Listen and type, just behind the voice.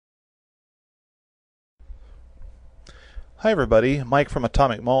Hi everybody, Mike from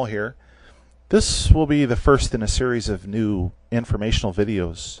Atomic Mall here. This will be the first in a series of new informational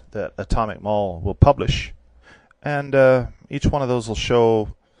videos that Atomic Mall will publish. And each one of those will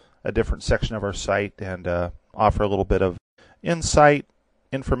show a different section of our site and offer a little bit of insight,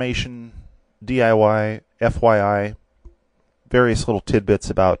 information, DIY, FYI, various little tidbits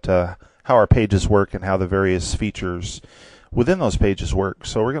about how our pages work and how the various features within those pages work.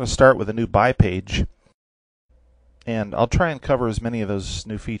 So we're going to start with a new buy page. And I'll try and cover as many of those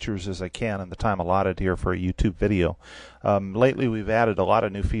new features as I can in the time allotted here for a YouTube video. Lately we've added a lot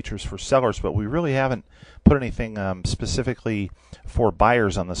of new features for sellers, but we really haven't put anything specifically for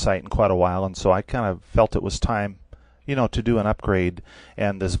buyers on the site in quite a while, and so I kind of felt it was time, to do an upgrade.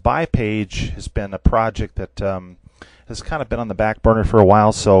 And this buy page has been a project that has kind of been on the back burner for a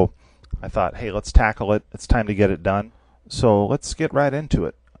while, so I thought, hey, let's tackle it. It's time to get it done. So let's get right into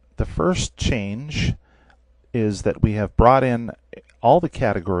it. The first change is that we have brought in all the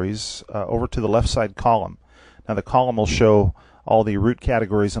categories over to the left side column. Now the column will show all the root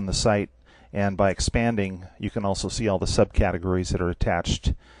categories on the site, and by expanding you can also see all the subcategories that are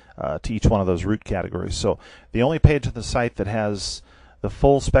attached to each one of those root categories. So the only page of the site that has the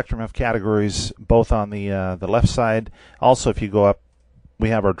full spectrum of categories both on the left side. Also, if you go up, we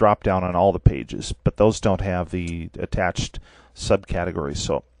have our drop down on all the pages, but those don't have the attached subcategories.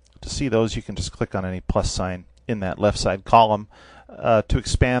 So to see those, you can just click on any plus sign in that left side column to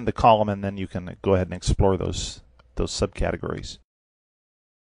expand the column, and then you can go ahead and explore those subcategories.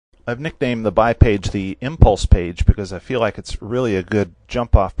 I've nicknamed the buy page the impulse page because I feel like it's really a good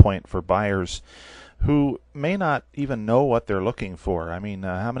jump off point for buyers who may not even know what they're looking for. I mean,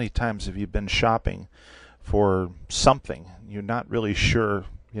 how many times have you been shopping for something? You're not really sure,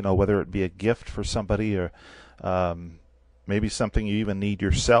 whether it be a gift for somebody or maybe something you even need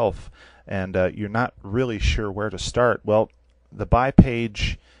yourself, and you're not really sure where to start. Well, the buy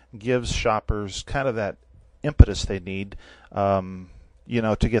page gives shoppers kind of that impetus they need,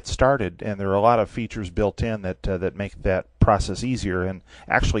 to get started. And there are a lot of features built in that make that process easier and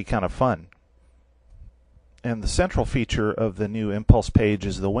actually kind of fun. And the central feature of the new impulse page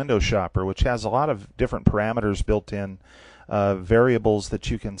is the window shopper, which has a lot of different parameters built in, variables that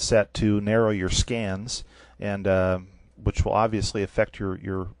you can set to narrow your scans, and which will obviously affect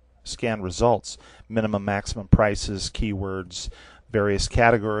your scan results. Minimum, maximum prices, keywords, various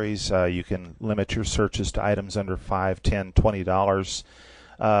categories. You can limit your searches to items under $5, $10,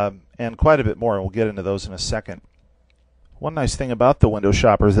 $20, and quite a bit more. We'll get into those in a second. One nice thing about the window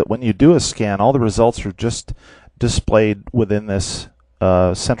shopper is that when you do a scan, all the results are just displayed within this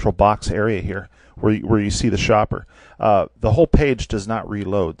central box area here where you see the shopper. The whole page does not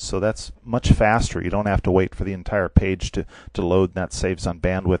reload, so that's much faster. You don't have to wait for the entire page to load, and that saves on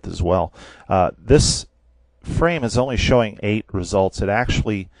bandwidth as well. This frame is only showing 8 results. It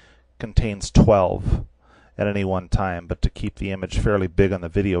actually contains 12 at any one time, but to keep the image fairly big on the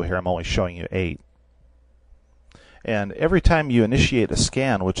video here, I'm only showing you 8. And every time you initiate a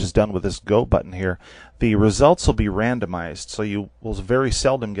scan, which is done with this Go button here, the results will be randomized, so you will very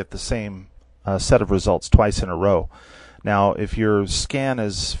seldom get the same set of results twice in a row. Now, if your scan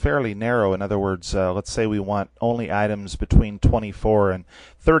is fairly narrow, in other words, let's say we want only items between $24 and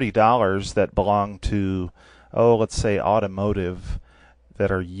 $30 that belong to, let's say automotive,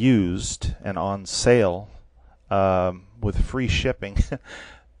 that are used and on sale with free shipping.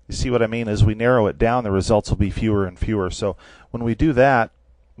 You see what I mean? As we narrow it down, the results will be fewer and fewer. So when we do that,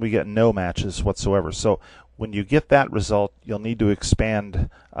 we get no matches whatsoever. So when you get that result, you'll need to expand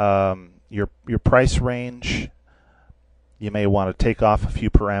your price range. You may want to take off a few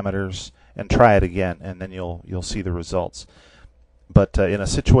parameters and try it again, and then you'll see the results. But in a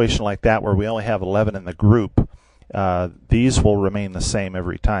situation like that where we only have 11 in the group, these will remain the same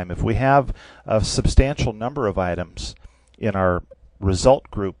every time. If we have a substantial number of items in our result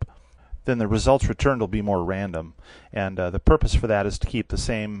group, then the results returned will be more random, and the purpose for that is to keep the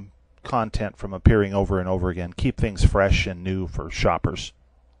same content from appearing over and over again, keep things fresh and new for shoppers.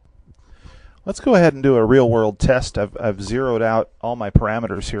 Let's go ahead and do a real-world test. I've zeroed out all my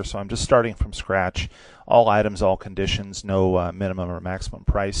parameters here, so I'm just starting from scratch. All items, all conditions, no minimum or maximum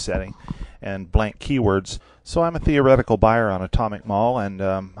price setting, and blank keywords. So I'm a theoretical buyer on Atomic Mall, and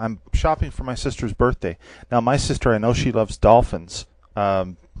I'm shopping for my sister's birthday. Now, my sister, I know she loves dolphins,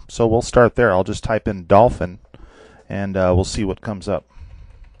 so we'll start there. I'll just type in dolphin, and we'll see what comes up.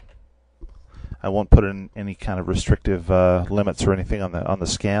 I won't put in any kind of restrictive limits or anything on the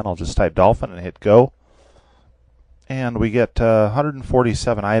scan. I'll just type dolphin and hit go. And we get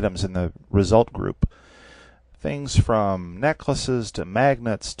 147 items in the result group. Things from necklaces to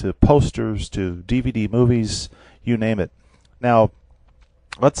magnets to posters to DVD movies, you name it. Now,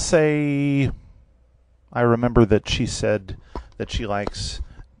 let's say I remember that she said that she likes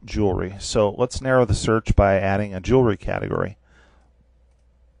jewelry. So let's narrow the search by adding a jewelry category.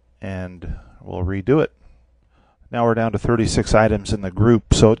 And we'll redo it. Now we're down to 36 items in the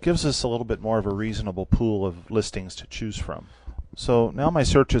group, so it gives us a little bit more of a reasonable pool of listings to choose from. So now my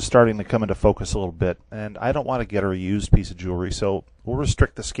search is starting to come into focus a little bit, and I don't want to get a used piece of jewelry, so we'll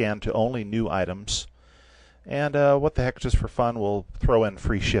restrict the scan to only new items. And what the heck, just for fun, we'll throw in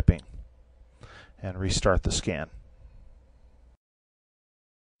free shipping and restart the scan.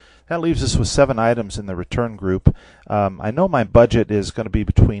 That leaves us with 7 items in the return group. I know my budget is going to be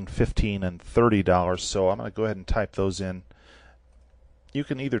between $15 and $30, so I'm going to go ahead and type those in. You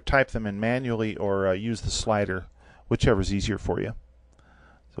can either type them in manually or use the slider, whichever is easier for you.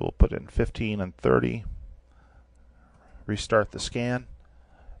 So we'll put in 15 and 30, restart the scan,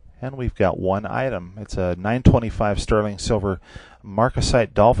 and we've got one item. It's a 925 sterling silver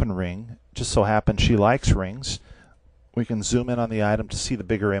marcasite dolphin ring. Just so happens she likes rings. We can zoom in on the item to see the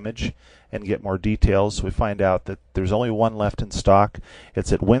bigger image and get more details. We find out that there's only one left in stock.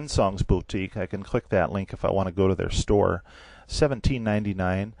 It's at Winsong's Boutique. I can click that link if I want to go to their store.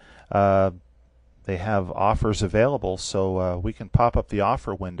 $17.99. They have offers available, so we can pop up the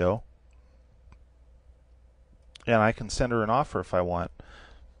offer window, and I can send her an offer if I want.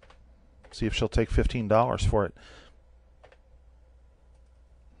 See if she'll take $15 for it.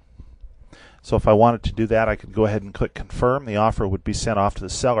 So if I wanted to do that, I could go ahead and click confirm. The offer would be sent off to the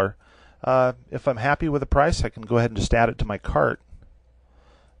seller. If I'm happy with the price, I can go ahead and just add it to my cart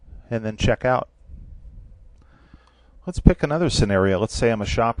and then check out. Let's pick another scenario. Let's say I'm a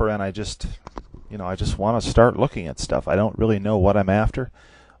shopper and I just want to start looking at stuff. I don't really know what I'm after.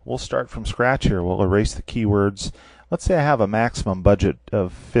 We'll start from scratch here. We'll erase the keywords. Let's say I have a maximum budget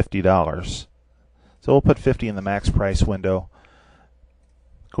of $50. So we'll put 50 in the max price window.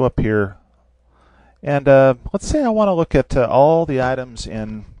 Go up here. And let's say I want to look at all the items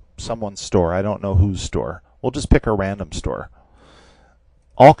in someone's store. I don't know whose store. We'll just pick a random store.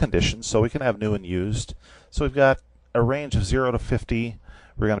 All conditions, so we can have new and used. So we've got a range of 0 to 50.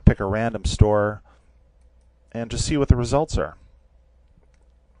 We're going to pick a random store and just see what the results are.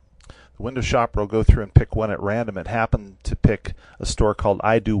 The window shopper will go through and pick one at random. It happened to pick a store called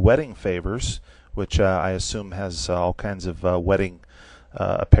I Do Wedding Favors, which I assume has all kinds of wedding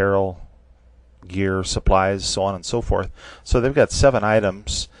apparel, gear, supplies, so on and so forth. So they've got 7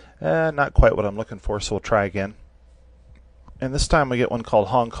 items. Not quite what I'm looking for, so we'll try again. And this time we get one called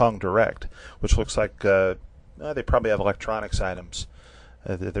Hong Kong Direct, which looks like they probably have electronics items.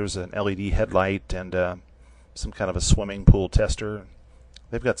 There's an LED headlight and some kind of a swimming pool tester.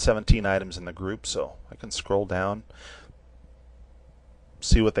 They've got 17 items in the group, so I can scroll down,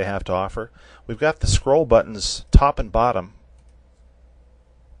 see what they have to offer. We've got the scroll buttons top and bottom,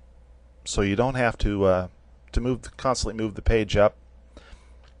 so you don't have to constantly move the page up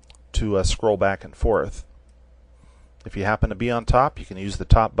to scroll back and forth. If you happen to be on top, you can use the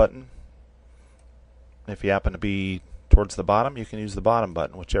top button. If you happen to be towards the bottom, you can use the bottom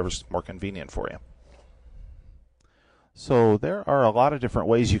button, whichever's more convenient for you. So there are a lot of different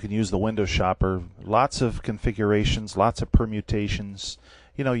ways you can use the window shopper. Lots of configurations, lots of permutations.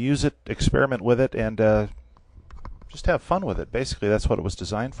 Use it, experiment with it, and just have fun with it. Basically, that's what it was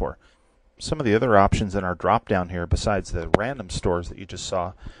designed for. Some of the other options in our drop down here, besides the random stores that you just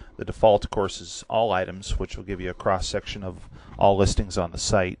saw, the default, of course, is all items, which will give you a cross section of all listings on the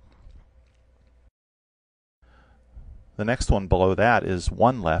site. The next one below that is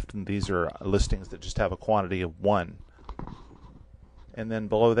one left, and these are listings that just have a quantity of 1. And then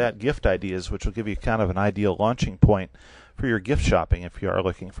below that, gift ideas, which will give you kind of an ideal launching point for your gift shopping if you are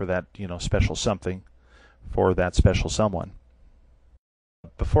looking for that, special something for that special someone.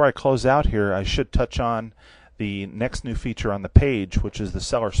 Before I close out here, I should touch on the next new feature on the page, which is the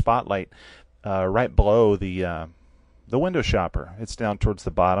Seller Spotlight, right below the window shopper. It's down towards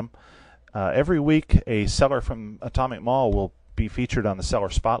the bottom. Every week, a seller from Atomic Mall will be featured on the Seller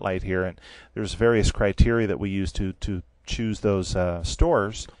Spotlight here, and there's various criteria that we use to choose those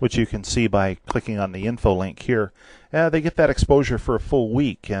stores, which you can see by clicking on the info link here. They get that exposure for a full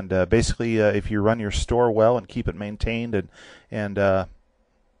week, and basically, if you run your store well and keep it maintained and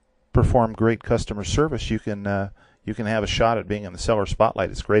perform great customer service, you can have a shot at being in the Seller Spotlight.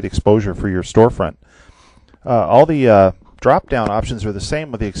 It's great exposure for your storefront. All the drop-down options are the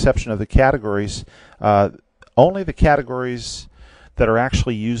same with the exception of the categories. Only the categories that are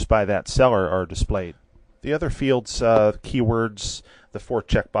actually used by that seller are displayed. The other fields, keywords, the 4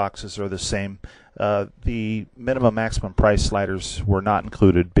 checkboxes are the same. The minimum maximum price sliders were not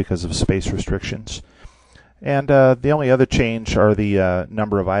included because of space restrictions. And the only other change are the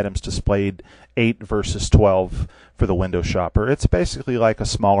number of items displayed, 8 versus 12 for the window shopper. It's basically like a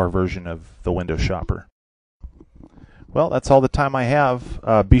smaller version of the window shopper. Well, that's all the time I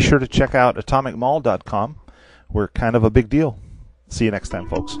have. Be sure to check out atomicmall.com. We're kind of a big deal. See you next time,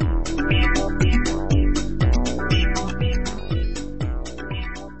 folks.